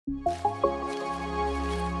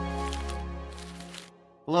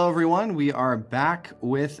Hello, everyone. We are back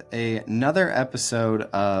with another episode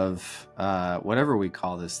of whatever we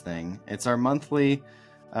call this thing. It's our monthly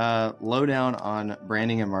lowdown on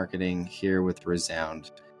branding and marketing here with Resound.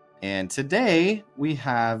 And today we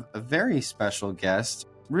have a very special guest,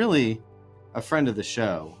 really a friend of the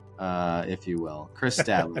show, if you will, Chris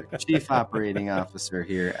Stadler, Chief Operating Officer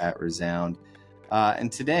here at Resound.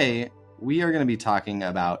 And today we are going to be talking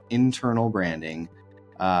about internal branding.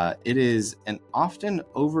 It is an often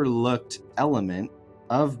overlooked element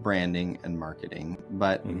of branding and marketing,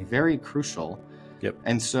 but very crucial. Yep.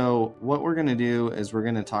 And so what we're going to do is we're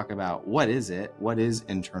going to talk about what is it? What is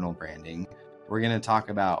internal branding? We're going to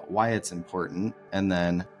talk about why it's important, and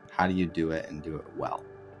then how do you do it and do it well?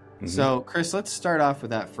 So, Chris, let's start off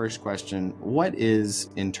with that first question. What is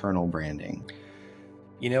internal branding?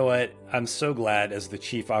 You know what? I'm so glad as the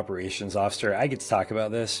Chief Operations Officer, I get to talk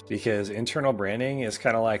about this because internal branding is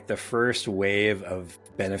kind of like the first wave of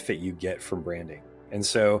benefit you get from branding. And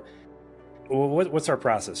so what's our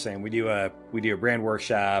process, Sam? We do a brand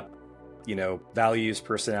workshop, values,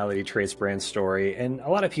 personality, traits, brand story. And a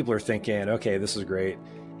lot of people are thinking, okay, this is great.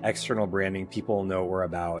 External branding, people know what we're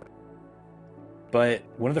about. But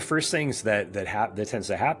one of the first things that tends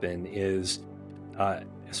to happen is,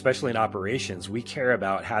 especially in operations, we care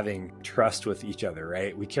about having trust with each other,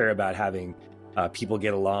 right? We care about having people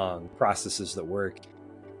get along, processes that work.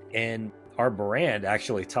 And our brand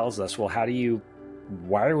actually tells us, well,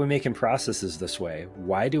 why are we making processes this way?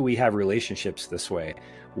 Why do we have relationships this way?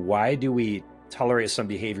 Why do we tolerate some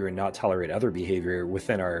behavior and not tolerate other behavior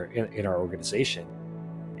within in our organization?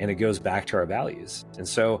 And it goes back to our values. And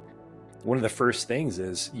so one of the first things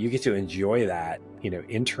is you get to enjoy that,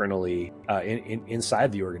 internally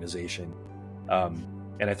inside the organization,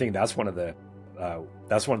 and I think that's one of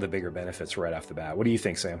the bigger benefits right off the bat. What do you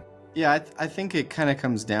think, Sam? Yeah, I think it kind of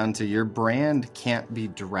comes down to your brand can't be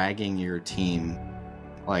dragging your team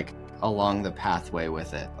like along the pathway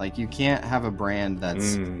with it. Like you can't have a brand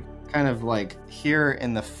that's kind of like here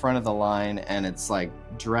in the front of the line and it's like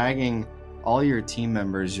dragging all your team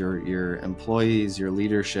members, your employees, your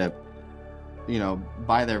leadership,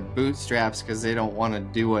 by their bootstraps because they don't want to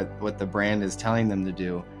do what the brand is telling them to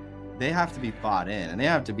do. They have to be bought in, and they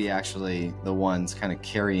have to be actually the ones kind of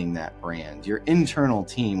carrying that brand. Your internal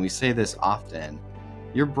team, we say this often,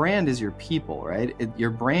 your brand is your people, right? Your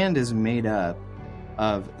brand is made up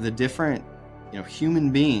of the different human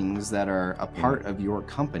beings that are a part of your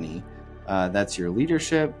company. That's your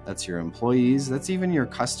leadership, that's your employees, that's even your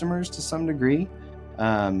customers to some degree,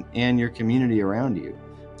 and your community around you.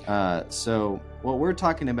 So what we're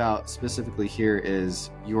talking about specifically here is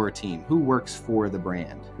your team. Who works for the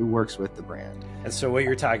brand? Who works with the brand? And so what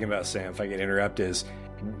you're talking about, Sam, if I can interrupt, is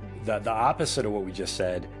the opposite of what we just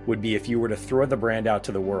said would be if you were to throw the brand out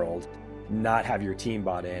to the world, not have your team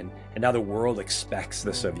bought in, and now the world expects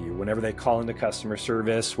this of you. Whenever they call into customer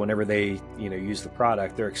service, whenever they use the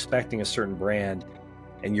product, they're expecting a certain brand,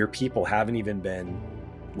 and your people haven't even been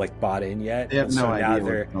bought in yet. They have no idea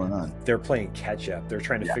what's going on. They're playing catch up. They're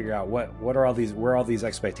trying to figure out where are all these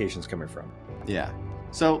expectations coming from. Yeah.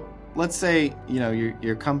 So let's say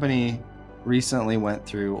your company recently went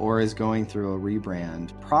through or is going through a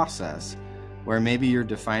rebrand process where maybe you're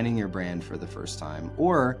defining your brand for the first time,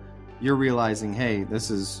 or you're realizing, hey, this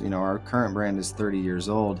is our current brand is 30 years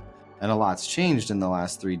old and a lot's changed in the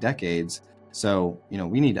last 3 decades. So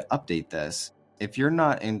we need to update this. If you're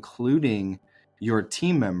not including your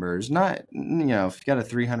team members, not, if you've got a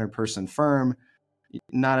 300 person firm,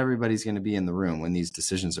 not everybody's going to be in the room when these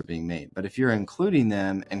decisions are being made. But if you're including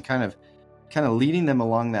them and kind of leading them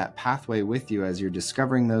along that pathway with you as you're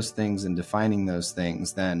discovering those things and defining those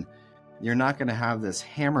things, then you're not going to have this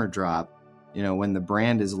hammer drop, when the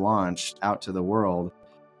brand is launched out to the world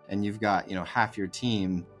and you've got, half your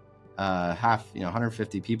team,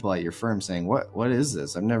 150 people at your firm saying, what is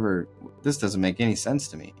this? This doesn't make any sense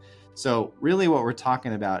to me. So really what we're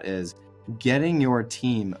talking about is getting your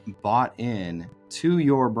team bought in to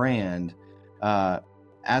your brand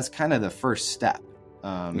as kind of the first step.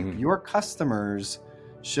 Your customers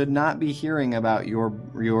should not be hearing about your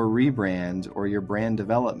rebrand or your brand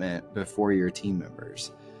development before your team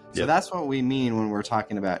members. So that's what we mean when we're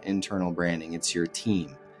talking about internal branding. It's your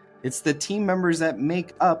team. It's the team members that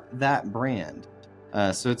make up that brand.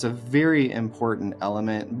 So it's a very important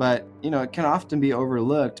element, but, it can often be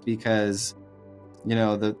overlooked because,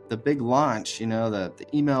 the big launch, the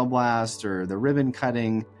email blast or the ribbon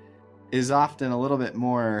cutting, is often a little bit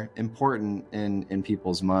more important in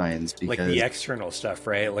people's minds, because like the external stuff,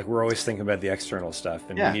 right? Like we're always thinking about the external stuff,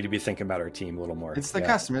 and we need to be thinking about our team a little more. It's the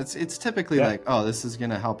customer. It's typically like, oh, this is going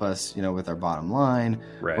to help us, with our bottom line.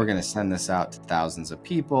 Right. We're going to send this out to thousands of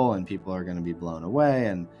people, and people are going to be blown away,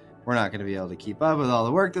 and we're not going to be able to keep up with all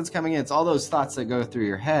the work that's coming in. It's all those thoughts that go through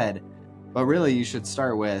your head. But really, you should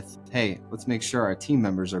start with, hey, let's make sure our team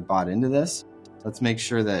members are bought into this. Let's make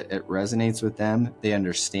sure that it resonates with them. They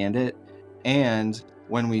understand it. And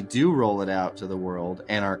when we do roll it out to the world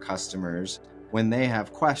and our customers, when they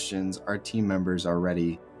have questions, our team members are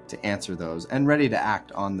ready to answer those and ready to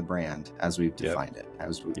act on the brand as we've defined it,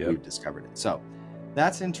 as we've discovered it. So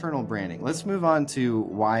that's internal branding. Let's move on to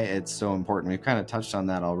why it's so important. We've kind of touched on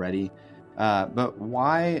that already. But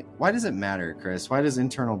why does it matter, Chris? Why does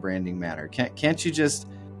internal branding matter? Can't you just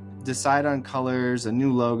decide on colors, a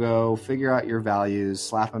new logo, figure out your values,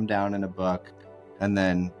 slap them down in a book, and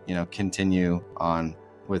then, continue on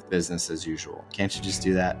with business as usual? Can't you just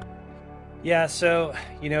do that? Yeah. So,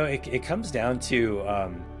 it comes down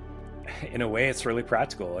to, in a way, it's really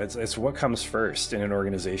practical. It's what comes first in an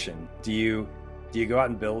organization. Do you go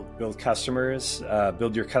out and build customers,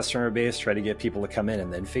 build your customer base, try to get people to come in,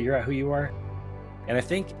 and then figure out who you are? And I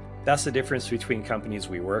think that's the difference between companies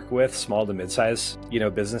we work with, small to mid-size,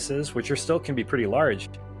 businesses, which still can be pretty large,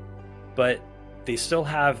 but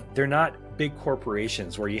they're not big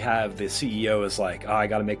corporations where you have the CEO is like, oh, I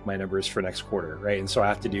got to make my numbers for next quarter, right? And so I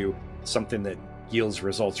have to do something that yields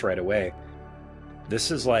results right away.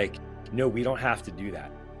 This is like, no, we don't have to do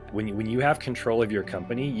that. When you have control of your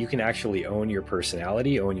company, you can actually own your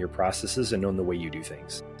personality, own your processes, and own the way you do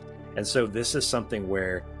things. And so this is something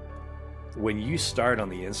where when you start on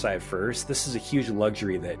the inside first, this is a huge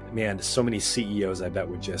luxury that, man, so many CEOs I bet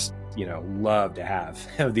would just, love to have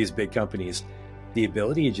of these big companies. The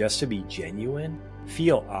ability just to be genuine,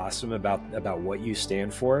 feel awesome about what you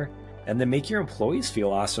stand for, and then make your employees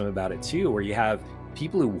feel awesome about it too, where you have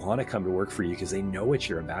people who want to come to work for you because they know what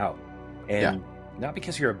you're about. And not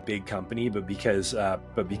because you're a big company, but because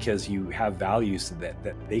you have values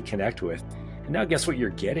that they connect with. And now guess what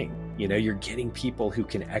you're getting? You're getting people who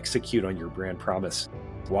can execute on your brand promise,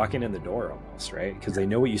 walking in the door almost, right? Because they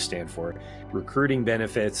know what you stand for. Recruiting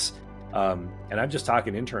benefits, and I'm just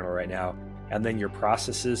talking internal right now. And then your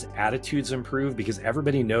processes, attitudes improve because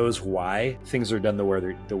everybody knows why things are done the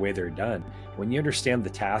way they're done. When you understand the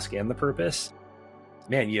task and the purpose,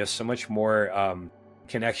 man, you have so much more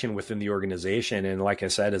connection within the organization. And like I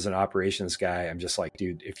said, as an operations guy, I'm just like,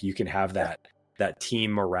 dude, if you can have that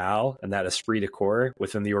team morale and that esprit de corps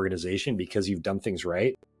within the organization because you've done things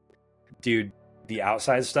right, dude, the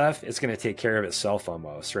outside stuff, it's going to take care of itself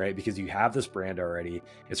almost, right? Because you have this brand already,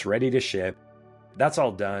 it's ready to ship. That's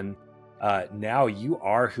all done. Now you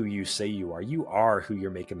are who you say you are. You are who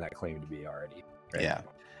you're making that claim to be already. Right? Yeah.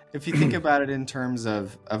 If you think about it in terms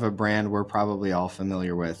of a brand we're probably all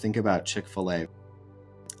familiar with, think about Chick-fil-A.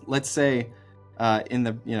 Let's say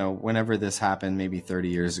whenever this happened, maybe 30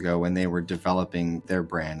 years ago, when they were developing their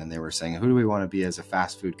brand and they were saying, who do we want to be as a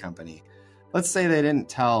fast food company? Let's say they didn't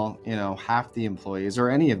tell, half the employees or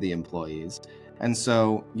any of the employees. And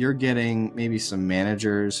so you're getting maybe some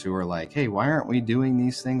managers who are like, hey, why aren't we doing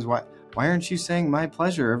these things? Why aren't you saying my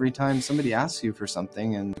pleasure every time somebody asks you for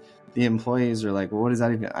something? And the employees are like, well, what is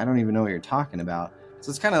that even? I don't even know what you're talking about. So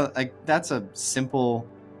it's kind of like, that's a simple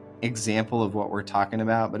example of what we're talking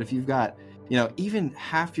about. But if you've got, even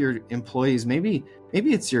half your employees, maybe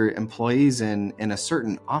it's your employees in a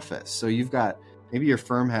certain office. So you've got, maybe your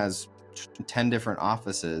firm has 10 different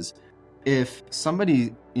offices. If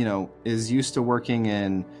somebody, is used to working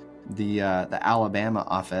in the Alabama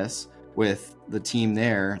office with the team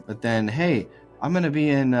there, but then, hey, I'm going to be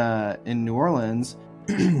in New Orleans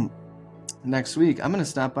next week. I'm going to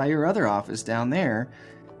stop by your other office down there.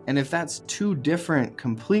 And if that's two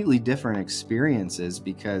completely different experiences,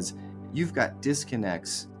 because you've got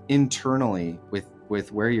disconnects internally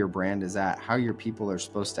with where your brand is at, how your people are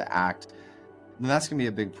supposed to act, then that's going to be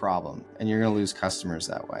a big problem. And you're going to lose customers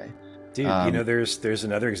that way. Dude, there's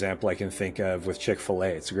another example I can think of with Chick-fil-A.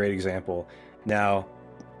 It's a great example. Now,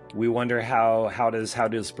 we wonder how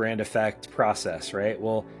does brand affect process, right?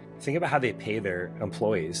 Well, think about how they pay their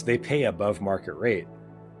employees. They pay above market rate.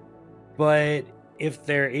 But if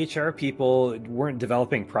their HR people weren't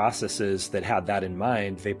developing processes that had that in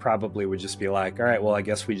mind, they probably would just be like, all right, well, I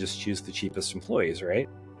guess we just choose the cheapest employees, right?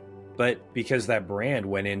 But because that brand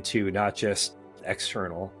went into not just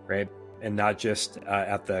external, right? And not just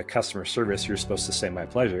at the customer service, you're supposed to say my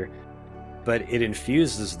pleasure, but it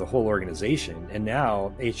infuses the whole organization. And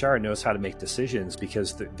now HR knows how to make decisions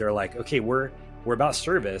because they're like, okay, we're we're about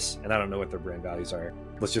service, and I don't know what their brand values are.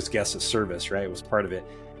 Let's just guess it's service, right? It was part of it.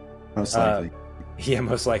 Most likely. Yeah,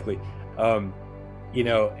 most likely.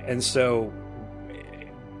 And so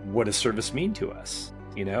what does service mean to us?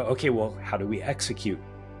 Okay, well, how do we execute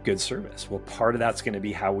good service? Well, part of that's going to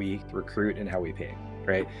be how we recruit and how we pay,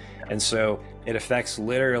 right? And so it affects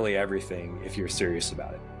literally everything if you're serious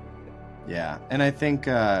about it. Yeah, and I think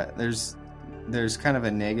there's kind of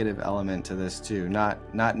a negative element to this too.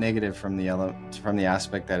 Not negative from the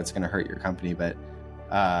aspect that it's going to hurt your company, but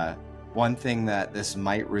one thing that this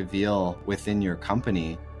might reveal within your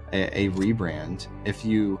company, a rebrand, if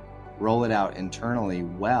you roll it out internally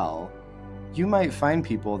well, you might find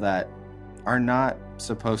people that are not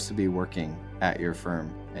supposed to be working at your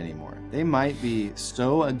firm anymore. They might be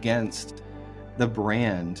so against the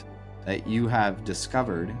brand that you have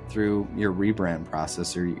discovered through your rebrand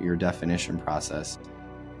process or your definition process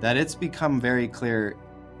that it's become very clear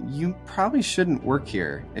you probably shouldn't work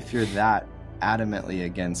here if you're that adamantly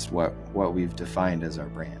against what we've defined as our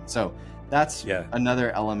brand. So that's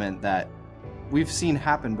another element that we've seen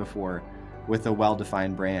happen before with a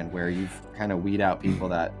well-defined brand where you've kind of weed out people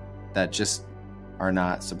that just are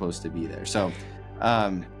not supposed to be there. So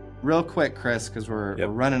real quick, Chris, because we're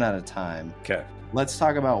running out of time. Okay. Let's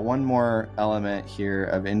talk about one more element here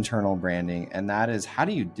of internal branding, and that is, how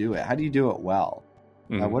do you do it? How do you do it well?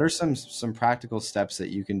 What are some practical steps that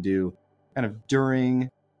you can do kind of during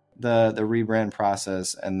the rebrand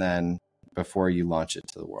process and then before you launch it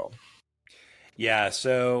to the world? Yeah,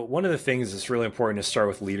 so one of the things that's really important is start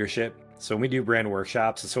with leadership. So when we do brand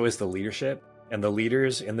workshops, it's always the leadership, and the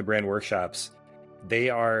leaders in the brand workshops,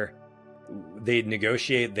 they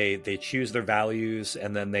negotiate, they choose their values,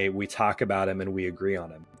 and then we talk about them and we agree on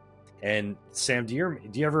them. And Sam, do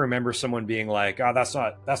you ever remember someone being like, "Oh, that's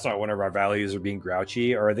not one of our values," or being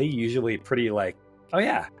grouchy? Or are they usually pretty like, "Oh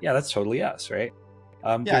yeah, that's totally us," right?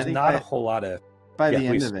 There's not a whole lot of by the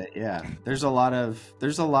end of it. Yeah, there's a lot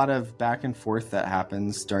of back and forth that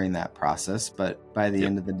happens during that process, but by the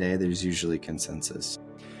end of the day, there's usually consensus.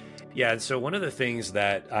 Yeah, and so one of the things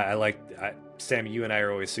that I like, Sam, you and I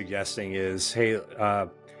are always suggesting is, hey,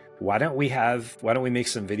 why don't we make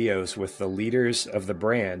some videos with the leaders of the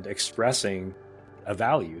brand expressing a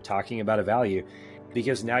value, talking about a value,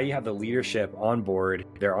 because now you have the leadership on board,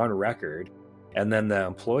 they're on record, and then the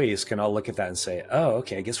employees can all look at that and say, oh,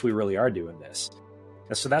 okay, I guess we really are doing this.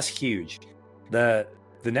 And so that's huge. The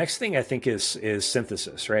next thing I think is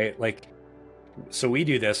synthesis, right? Like, so we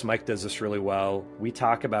do this, Mike does this really well. We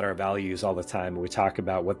talk about our values all the time. We talk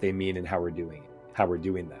about what they mean and how we're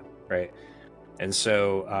doing them, right? And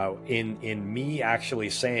so in me actually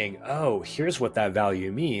saying, oh, here's what that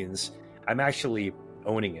value means, I'm actually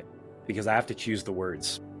owning it because I have to choose the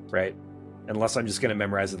words, right? Unless I'm just going to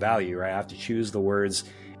memorize the value, right? I have to choose the words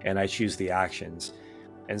and I choose the actions.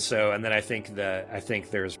 And then I think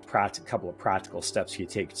there's a couple of practical steps you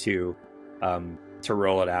take to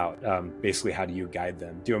roll it out. Basically, how do you guide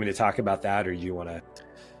them? Do you want me to talk about that, or do you want to?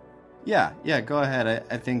 Yeah, go ahead.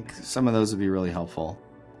 I think some of those would be really helpful.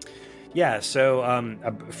 Yeah. So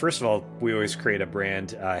first of all, we always create a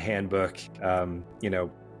brand handbook,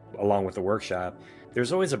 along with the workshop.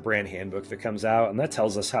 There's always a brand handbook that comes out, and that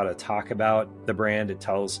tells us how to talk about the brand. It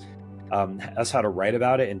tells us how to write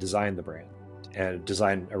about it and design the brand and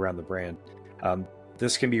design around the brand.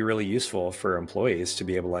 This can be really useful for employees to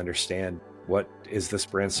be able to understand, what is this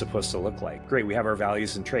brand supposed to look like? Great, we have our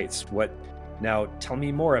values and traits. Now tell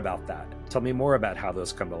me more about that. Tell me more about how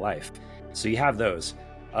those come to life. So you have those.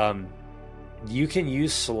 You can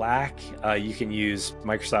use Slack, you can use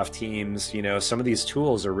Microsoft Teams. Some of these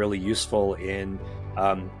tools are really useful in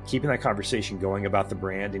keeping that conversation going about the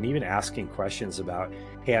brand, and even asking questions about,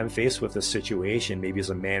 hey, I'm faced with this situation, maybe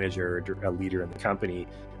as a manager or a leader in the company.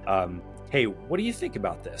 Hey, what do you think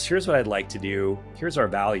about this? Here's what I'd like to do. Here's our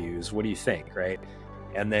values. What do you think, right?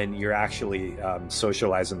 And then you're actually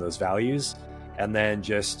socializing those values. And then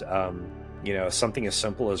just, something as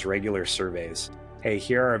simple as regular surveys. Hey,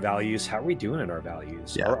 here are our values. How are we doing in our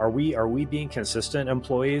values? Yeah. Are we being consistent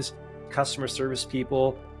employees, customer service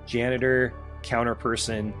people, janitor, counter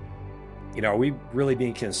person? Are we really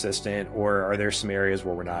being consistent, or are there some areas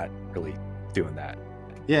where we're not really doing that?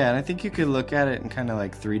 Yeah, and I think you could look at it in kind of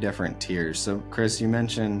like 3 different tiers. So, Chris, you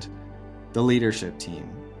mentioned the leadership team.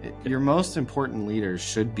 Your most important leaders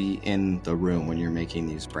should be in the room when you're making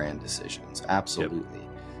these brand decisions. Absolutely. Yep.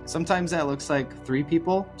 Sometimes that looks like 3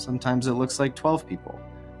 people. Sometimes it looks like 12 people.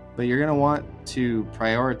 But you're going to want to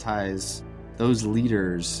prioritize those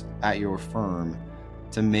leaders at your firm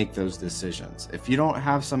to make those decisions. If you don't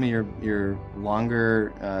have some of your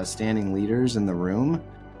longer standing leaders in the room,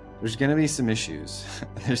 there's going to be some issues.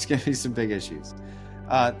 There's going to be some big issues.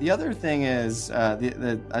 The other thing is,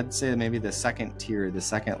 I'd say maybe the second tier, the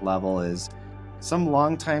second level is some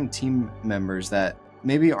longtime team members that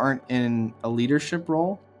maybe aren't in a leadership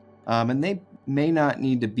role, and they may not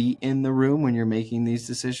need to be in the room when you're making these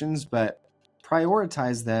decisions, but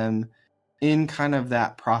prioritize them in kind of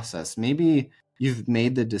that process. Maybe you've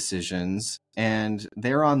made the decisions and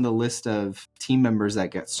they're on the list of team members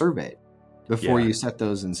that get surveyed before you set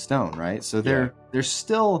those in stone, right? So they're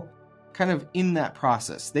still kind of in that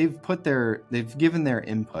process. They've given their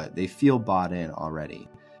input. They feel bought in already.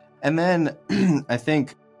 And then I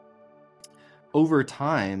think over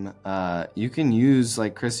time, you can use,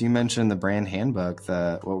 like Chris, you mentioned the brand handbook,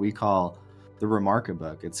 what we call the Remarka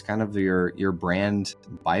book. It's kind of your brand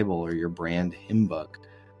Bible or your brand hymn book.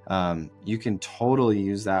 You can totally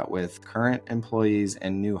use that with current employees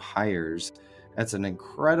and new hires. That's an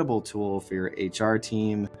incredible tool for your HR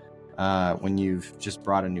team. When you've just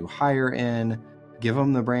brought a new hire in, give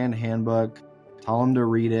them the brand handbook, tell them to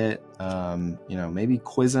read it, maybe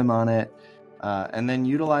quiz them on it, and then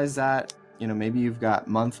utilize that. Maybe you've got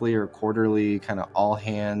monthly or quarterly kind of all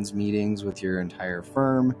hands meetings with your entire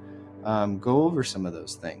firm. Go over some of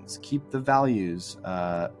those things. Keep the values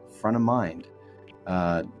front of mind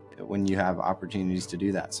when you have opportunities to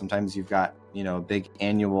do that. Sometimes you've got, a big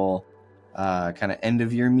annual kind of end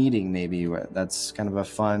of year meeting, maybe that's kind of a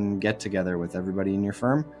fun get together with everybody in your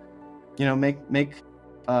firm. Make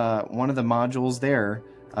one of the modules there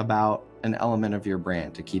about an element of your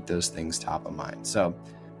brand to keep those things top of mind. So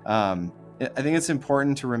I think it's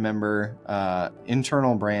important to remember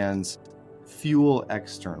internal brands fuel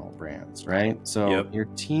external brands, right? So your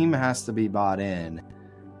team has to be bought in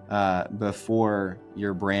before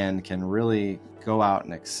your brand can really go out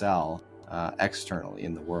and excel externally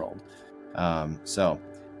in the world. So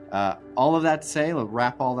all of that to say,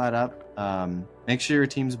 wrap all that up. Make sure your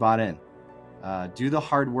team's bought in. Do the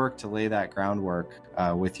hard work to lay that groundwork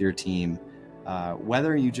with your team.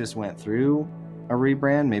 Whether you just went through a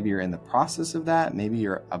rebrand, maybe you're in the process of that, maybe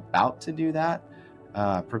you're about to do that.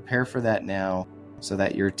 Prepare for that now so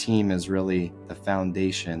that your team is really the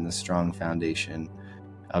foundation, the strong foundation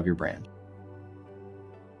of your brand.